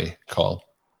would be my call.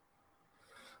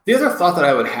 The other thought that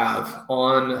I would have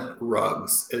on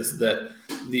Ruggs is that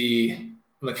the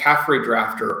McCaffrey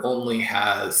drafter only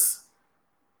has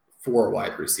 4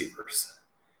 wide receivers.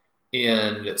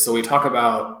 And so we talk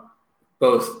about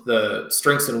both the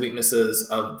strengths and weaknesses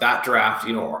of that draft.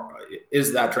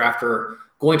 Is that drafter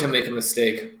going to make a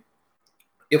mistake?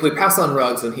 If we pass on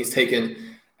Ruggs and he's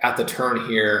taken at the turn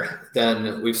here,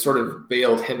 then we've sort of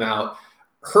bailed him out.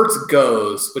 Hurts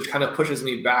goes, which kind of pushes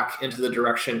me back into the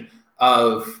direction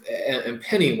of, and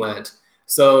Penny went.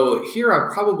 So here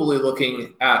I'm probably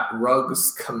looking at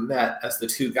Ruggs, Komet as the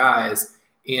 2 guys,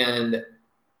 and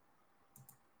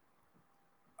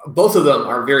both of them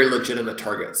are very legitimate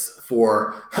targets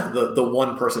for the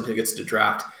one person who gets to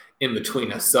draft in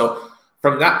between us. So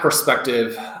from that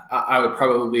perspective, I would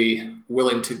probably be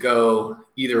willing to go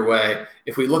either way.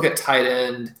 If we look at tight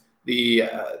end, the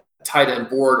tight end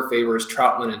board favors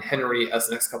Troutman and Henry as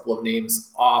the next couple of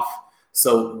names off.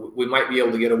 So we might be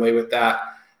able to get away with that.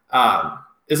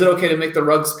 Is it okay to make the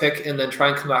Ruggs pick and then try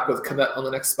and come back with Komet on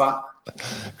the next spot?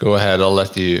 Go ahead. I'll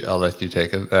let you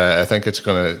take it. I think it's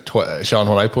going to, Sean,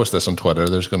 when I post this on Twitter,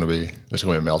 there's going to be a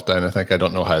meltdown. I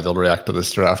don't know how they'll react to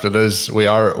this draft. We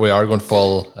are going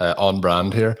full on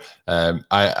brand here.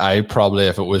 I probably,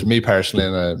 if it was me personally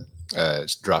in a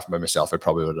draft by myself, I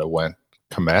probably would have went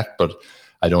Komet, but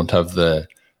I don't have the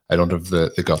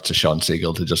guts of Sean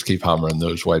Siegel to just keep hammering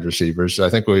those wide receivers. I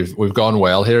think we've gone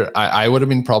well here. I would have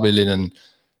been probably leaning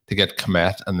to get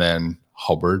Komet, and then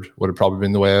Hubbard would have probably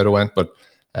been the way I would have went. But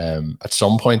At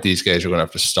some point, these guys are going to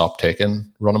have to stop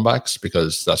taking running backs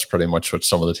because that's pretty much what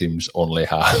some of the teams only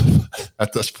have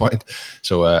at this point.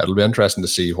 So it'll be interesting to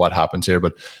see what happens here.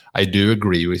 But I do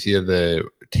agree with you. The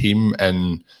team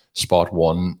in spot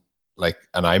one,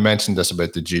 and I mentioned this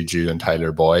about the Juju and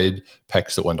Tyler Boyd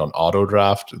picks that went on auto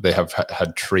draft. They have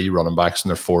had 3 running backs in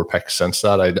their 4 picks since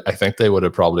that. I think they would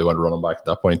have probably went running back at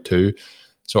that point too.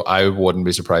 So I wouldn't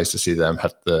be surprised to see them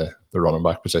hit the running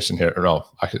back position here. Or no,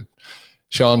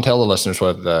 Sean, tell the listeners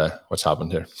what's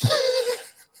happened here.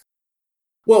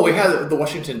 Well, we had the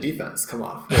Washington defense come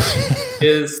off, which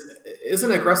is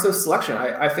an aggressive selection.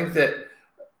 I think that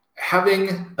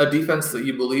having a defense that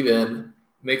you believe in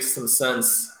makes some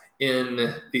sense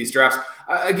in these drafts.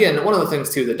 Again, one of the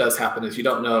things too that does happen is you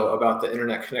don't know about the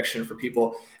internet connection for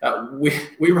people.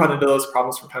 We run into those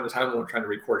problems from time to time when we're trying to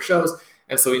record shows,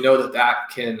 and so we know that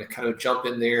can kind of jump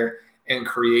in there and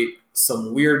create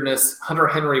some weirdness. Hunter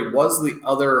Henry was the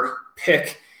other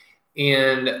pick,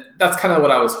 and that's kind of what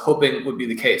I was hoping would be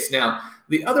the case. Now,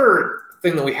 the other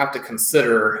thing that we have to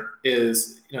consider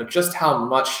is, just how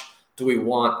much do we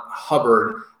want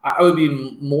Hubbard? I would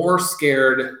be more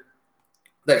scared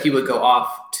that he would go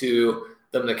off to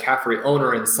the McCaffrey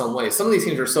owner in some way. Some of these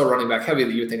teams are so running back heavy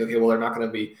that you would think, okay, well, they're not going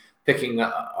to be picking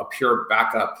a pure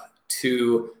backup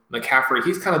to McCaffrey.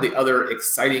 He's kind of the other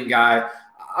exciting guy.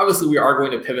 Obviously, we are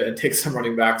going to pivot and take some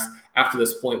running backs after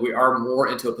this point. We are more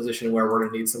into a position where we're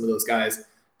going to need some of those guys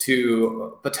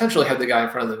to potentially have the guy in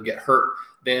front of them get hurt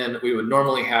than we would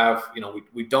normally have.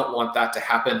 We don't want that to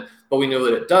happen, but we know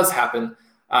that it does happen.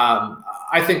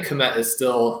 I think Kmet is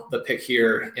still the pick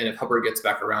here, and if Hubbard gets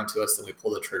back around to us, then we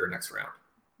pull the trigger next round.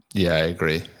 Yeah, I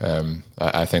agree.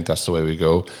 I think that's the way we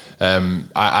go.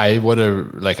 I would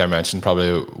have, like I mentioned,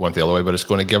 probably went the other way, but it's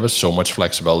going to give us so much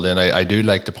flexibility. And I do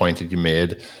like the point that you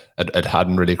made. It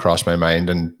hadn't really crossed my mind,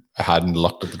 and I hadn't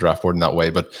looked at the draft board in that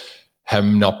way. But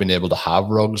him not being able to have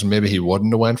Ruggs, maybe he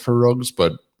wouldn't have went for Ruggs,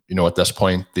 but at this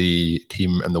point, the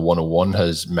team in the 101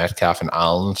 has Metcalf and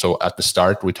Allen. So at the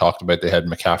start, we talked about they had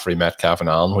McCaffrey, Metcalf, and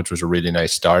Allen, which was a really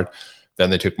nice start. Then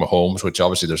they took Mahomes, which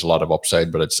obviously there's a lot of upside,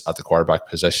 but it's at the quarterback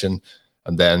position.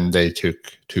 And then they took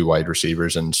 2 wide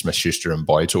receivers in Smith-Schuster and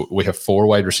Boyd. So we have 4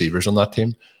 wide receivers on that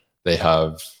team. They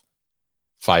have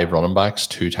 5 running backs,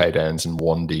 2 tight ends, and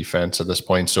 1 defense at this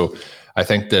point. So I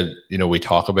think that, we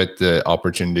talk about the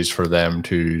opportunities for them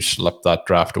to slip that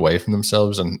draft away from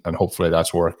themselves, and hopefully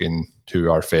that's working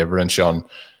to our favor. And Sean,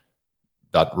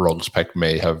 that Ruggs pick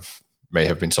may have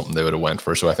been something they would have went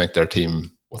for. So I think their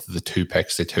team, with the 2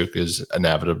 picks they took, is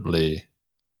inevitably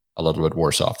a little bit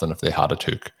worse off than if they had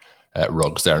took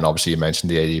Ruggs there. And obviously you mentioned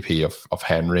the ADP of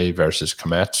Henry versus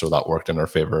Kmet, so that worked in our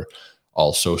favor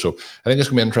also. So I think it's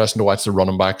going to be interesting to watch the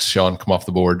running backs, Sean, come off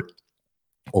the board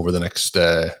over the next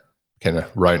kind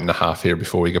of round and a half here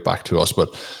before we get back to us.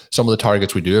 But some of the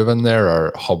targets we do have in there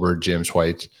are Hubbard, James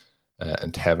White,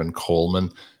 and Tevin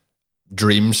Coleman.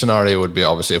 Dream scenario would be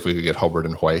obviously if we could get Hubbard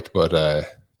and White, but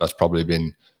that's probably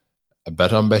been a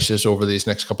bit ambitious over these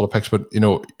next couple of picks. But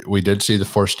we did see the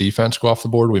first defense go off the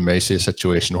board. We may see a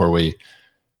situation where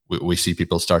we see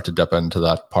people start to dip into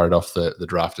that part of the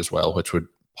draft as well, which would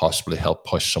possibly help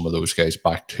push some of those guys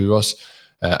back to us.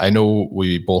 I know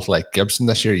we both like Gibson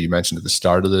this year. You mentioned at the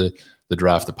start of the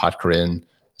draft that Pat Crane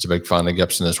is a big fan of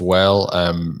Gibson as well.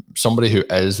 Somebody who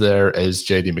is there is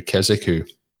J.D. McKissick, who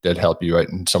did help you out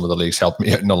in some of the leagues, helped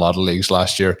me out in a lot of leagues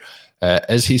last year.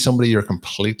 Is he somebody you're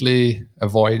completely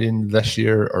avoiding this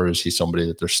year, or is he somebody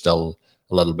that there's still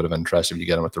a little bit of interest if you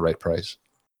get him at the right price?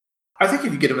 I think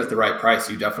if you get him at the right price,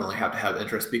 you definitely have to have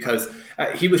interest because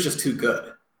he was just too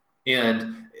good.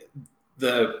 And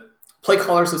the play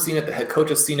callers have seen it. The head coach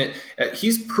has seen it.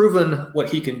 He's proven what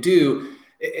he can do.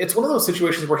 It's one of those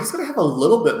situations where he's going to have a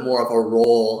little bit more of a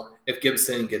role if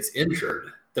Gibson gets injured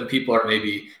than people are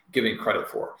maybe giving credit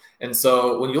for. And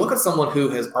so when you look at someone who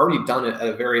has already done it at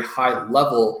a very high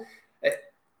level,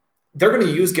 they're going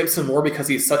to use Gibson more because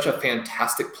he's such a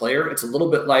fantastic player. It's a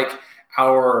little bit like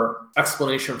our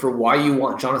explanation for why you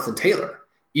want Jonathan Taylor,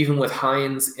 even with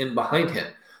Hines in behind him.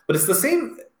 But it's the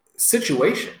same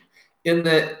situation in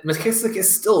that McKissick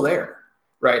is still there,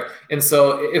 right? And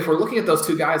so if we're looking at those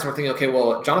 2 guys and we're thinking, okay,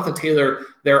 well, Jonathan Taylor,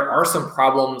 there are some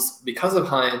problems because of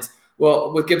Hines.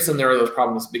 Well, with Gibson, there are those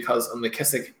problems because of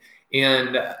McKissick.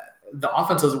 And the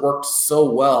offense has worked so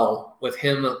well with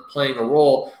him playing a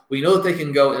role. We know that they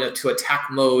can go into attack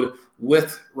mode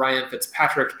with Ryan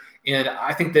Fitzpatrick. And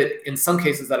I think that in some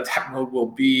cases that attack mode will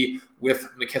be with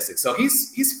McKissick. So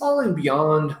he's falling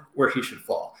beyond where he should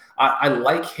fall. I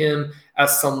like him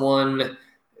as someone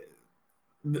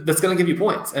that's going to give you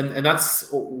points. And that's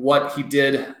what he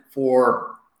did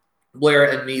for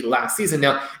Blair and me last season.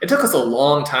 Now, it took us a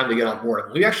long time to get on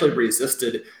board. We actually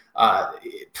resisted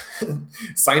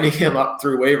signing him up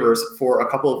through waivers for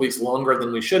a couple of weeks longer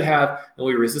than we should have, and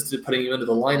we resisted putting him into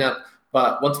the lineup.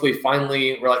 But once we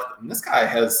finally were like, this guy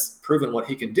has proven what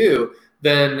he can do,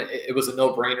 then it was a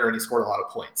no-brainer, and he scored a lot of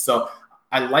points. So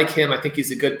I like him. I think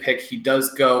he's a good pick. He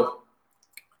does go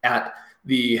at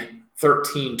the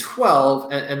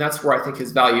 13-12, and that's where I think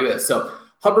his value is. So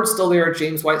Hubbard's still there.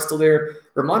 James White's still there.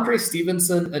 Ramondre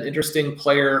Stevenson, an interesting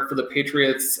player for the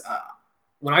Patriots.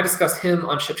 When I discussed him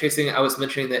on Ship Chasing, I was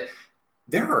mentioning that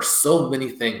there are so many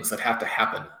things that have to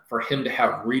happen for him to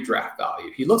have redraft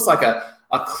value. He looks like a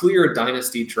clear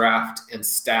dynasty draft and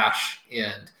stash,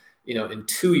 and in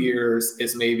 2 years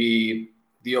is maybe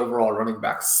the overall running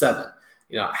back 7.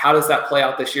 How does that play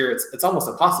out this year? It's almost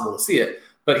impossible to see it.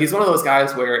 But he's one of those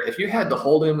guys where if you had to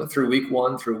hold him through week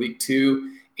 1, through week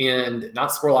 2, and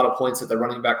not score a lot of points at the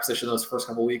running back position those first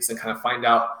couple of weeks and kind of find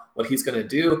out what he's going to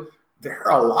do, there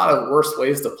are a lot of worse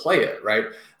ways to play it, right?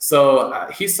 So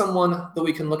he's someone that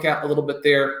we can look at a little bit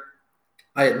there.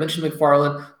 I had mentioned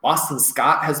McFarland. Boston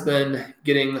Scott has been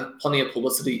getting plenty of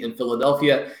publicity in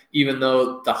Philadelphia, even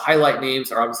though the highlight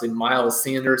names are obviously Miles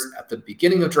Sanders at the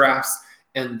beginning of drafts,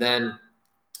 and then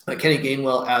Kenny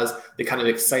Gainwell as the kind of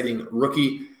exciting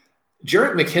rookie.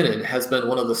 Jerick McKinnon has been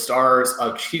one of the stars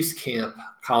of Chiefs camp,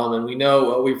 Colin, and we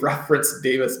know we've referenced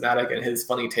Davis Maddock and his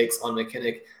funny takes on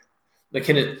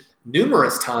McKinnon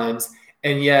numerous times,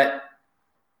 and yet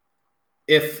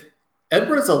if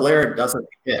Edwards-Helaire doesn't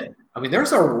hit,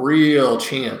 there's a real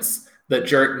chance that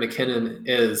Jerick McKinnon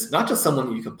is not just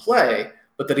someone you can play,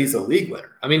 but that he's a league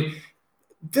winner.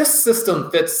 This system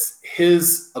fits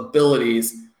his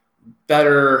abilities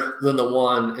better than the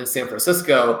one in San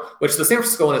Francisco, which the San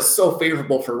Francisco one is so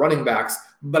favorable for running backs,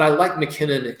 but I like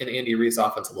McKinnon and Andy Reid's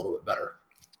offense a little bit better.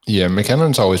 Yeah,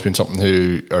 McKinnon's always been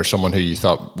someone who you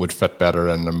thought would fit better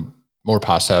in a more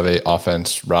pass-heavy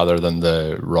offense rather than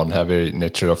the run-heavy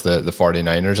nature of the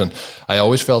 49ers. And I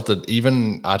always felt that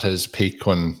even at his peak,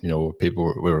 when we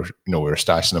were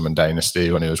stashing him in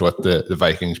Dynasty when he was with the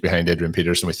Vikings behind Adrian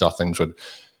Peterson, we thought things would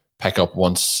pick up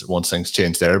once things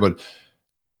changed there. But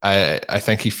I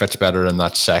think he fits better in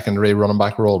that secondary running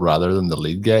back role rather than the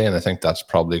lead guy, and I think that's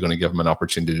probably going to give him an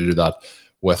opportunity to do that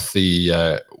with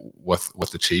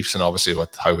the Chiefs, and obviously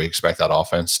with how we expect that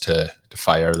offense to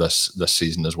fire this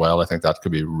season as well. I think that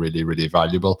could be really, really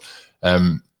valuable.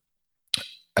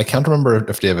 I can't remember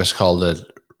if Davis called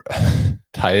it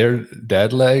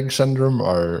dead leg syndrome,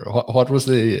 or what was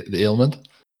the ailment?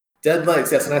 Dead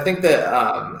legs, yes. And I think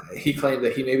that he claimed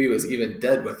that he maybe was even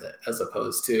dead with it as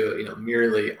opposed to,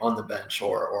 merely on the bench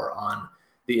or on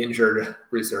the injured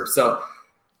reserve. So,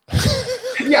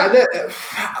 yeah,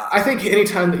 I think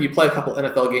anytime that you play a couple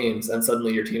NFL games and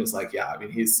suddenly your team is like,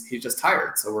 he's just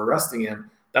tired, so we're resting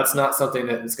him, that's not something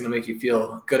that is going to make you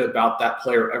feel good about that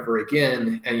player ever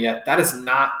again. And yet that is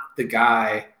not the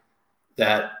guy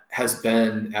that has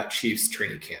been at Chiefs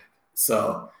training camp.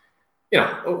 So,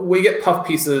 we get puff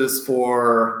pieces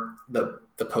for the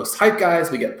post-hype guys.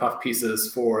 We get puff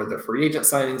pieces for the free agent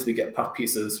signings. We get puff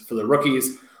pieces for the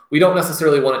rookies. We don't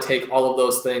necessarily want to take all of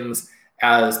those things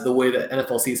as the way the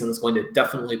NFL season is going to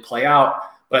definitely play out.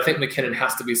 But I think McKinnon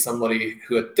has to be somebody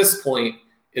who at this point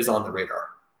is on the radar.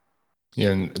 Yeah,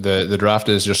 and the draft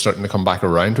is just starting to come back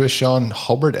around to us, Sean.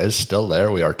 Hubbard is still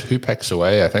there. We are 2 picks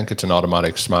away. I think it's an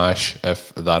automatic smash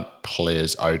if that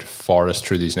plays out for us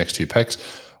through these next 2 picks.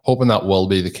 Hoping that will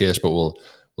be the case, but we'll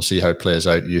see how it plays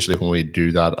out. Usually when we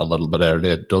do that a little bit early,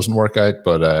 it doesn't work out,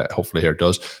 but hopefully here it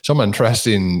does. Some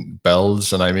interesting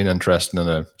builds, and I mean interesting in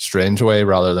a strange way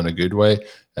rather than a good way.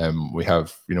 We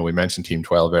have, we mentioned Team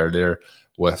 12 earlier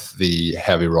with the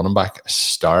heavy running back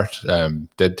start.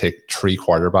 Did take 3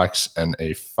 quarterbacks in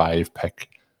a 5-pick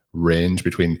range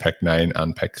between pick 9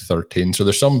 and pick 13. So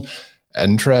there's some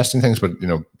interesting things, but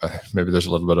maybe there's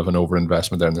a little bit of an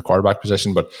overinvestment there in the quarterback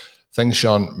position, but things,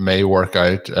 Sean, may work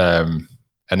out.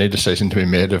 Any decision to be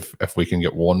made if we can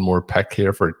get one more pick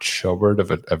here for Chubbard,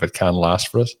 if it can last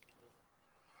for us?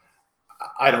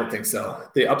 I don't think so.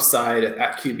 The upside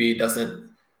at QB doesn't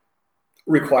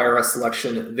require a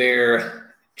selection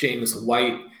there. James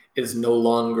White is no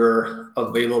longer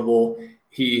available.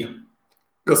 He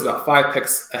goes about 5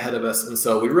 picks ahead of us, and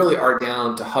so we really are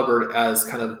down to Hubbard as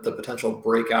kind of the potential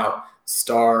breakout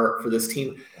star for this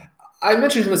team. I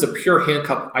mentioned him as a pure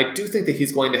handcuff. I do think that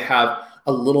he's going to have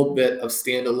a little bit of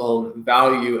standalone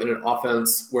value in an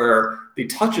offense where the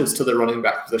touches to the running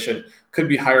back position could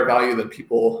be higher value than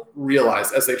people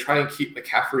realize as they try and keep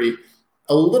McCaffrey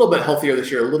a little bit healthier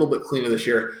this year, a little bit cleaner this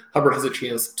year. Hubbard has a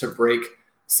chance to break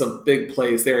some big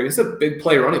plays there. He's a big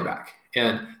play running back.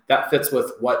 And that fits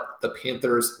with what the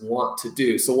Panthers want to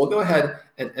do. So we'll go ahead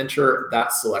and enter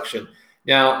that selection.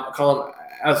 Now, Colin,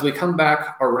 as we come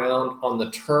back around on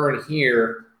the turn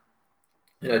here,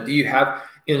 do you have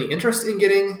any interest in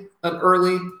getting an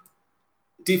early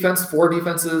defense? 4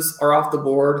 defenses are off the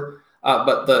board,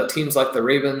 but the teams like the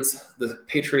Ravens, the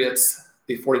Patriots,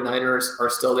 the 49ers are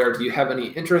still there. Do you have any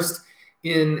interest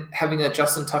in having a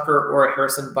Justin Tucker or a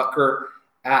Harrison Butker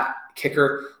at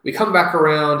kicker? We come back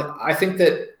around. I think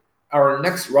that our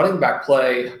next running back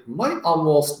play might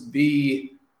almost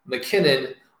be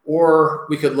McKinnon, or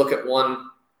we could look at one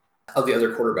of the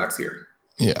other quarterbacks here.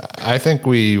 Yeah, I think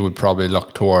we would probably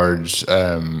look towards,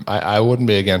 I wouldn't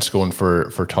be against going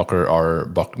for Tucker or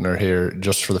Buckner here,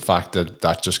 just for the fact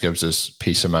that just gives us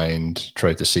peace of mind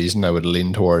throughout the season. I would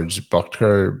lean towards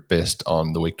Buckner based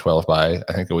on the week 12 bye.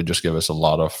 I think it would just give us a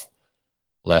lot of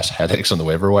less headaches on the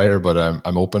waiver wire, but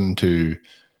I'm open to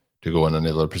go in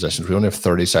any other positions. We only have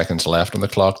 30 seconds left on the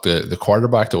clock. The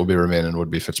quarterback that will be remaining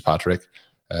would be Fitzpatrick.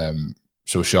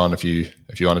 So Sean, if you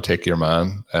want to take your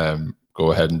man,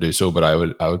 go ahead and do so. But I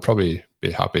would probably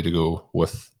be happy to go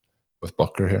with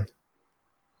Butker here.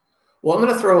 Well, I'm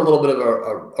going to throw a little bit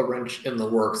of a wrench in the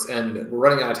works, and we're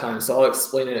running out of time, so I'll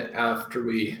explain it after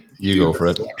we go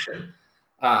for selection.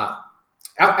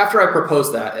 After I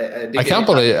proposed that, I can't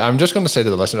believe. I'm just going to say to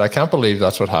the listener, I can't believe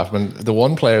that's what happened. The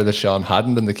one player that Sean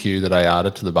hadn't in the queue that I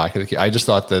added to the back of the queue, I just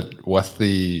thought that with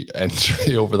the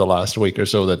entry over the last week or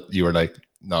so that you were like,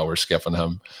 no, we're skipping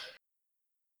him.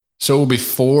 So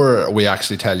before we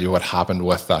actually tell you what happened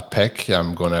with that pick,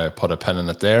 I'm going to put a pin in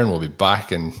it there, and we'll be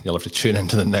back, and you'll have to tune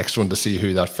into the next one to see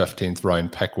who that 15th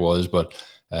round pick was. But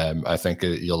I think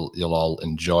you'll all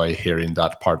enjoy hearing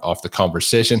that part of the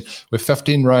conversation. With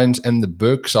 15 rounds in the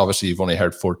books, obviously you've only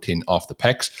heard 14 off the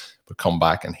picks, but come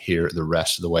back and hear the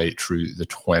rest of the way through the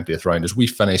 20th round. As we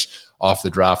finish off the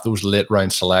draft, those late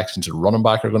round selections at running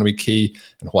back are going to be key.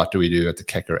 And what do we do at the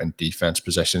kicker and defense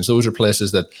positions? Those are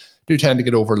places that do tend to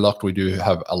get overlooked. We do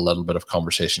have a little bit of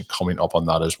conversation coming up on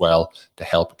that as well to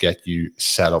help get you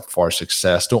set up for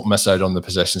success. Don't miss out on the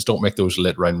positions. Don't make those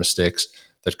late round mistakes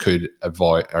that could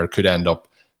avoid or could end up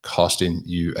costing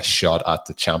you a shot at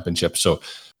the championship. So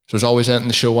as always, ending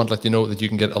the show, I want to let you know that you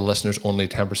can get a listeners only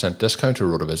 10% discount to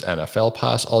RotoViz NFL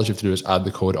Pass. All you have to do is add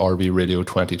the code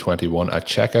RVRadio2021 at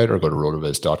checkout, or go to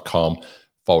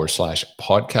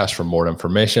rotoviz.com/podcast for more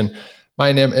information.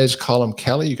 My name is Colin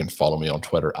Kelly. You can follow me on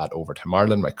Twitter at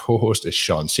 @OverTimeIreland. My co-host is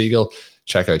Sean Siegel.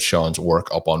 Check out Sean's work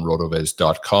up on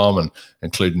rotoviz.com, and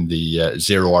including the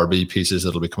zero RB pieces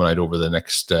that'll be coming out over the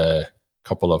next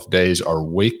couple of days or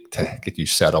week to get you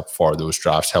set up for those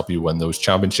drafts, help you win those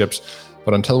championships.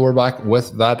 But until we're back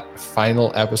with that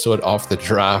final episode of the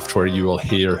draft where you will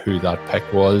hear who that pick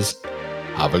was,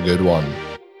 have a good one.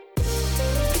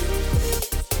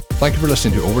 Thank you for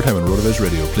listening to Overtime on RotoViz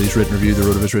Radio. Please rate and review the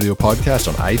RotoViz Radio podcast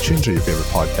on iTunes or your favorite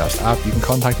podcast app. You can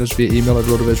contact us via email at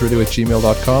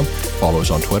rotovizradio@gmail.com. Follow us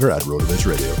on Twitter at RotoViz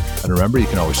Radio. And remember, you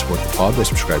can always support the pod by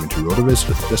subscribing to RotoViz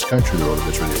with a discount through the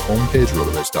RotoViz Radio homepage,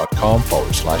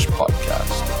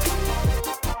 rotoviz.com/podcast.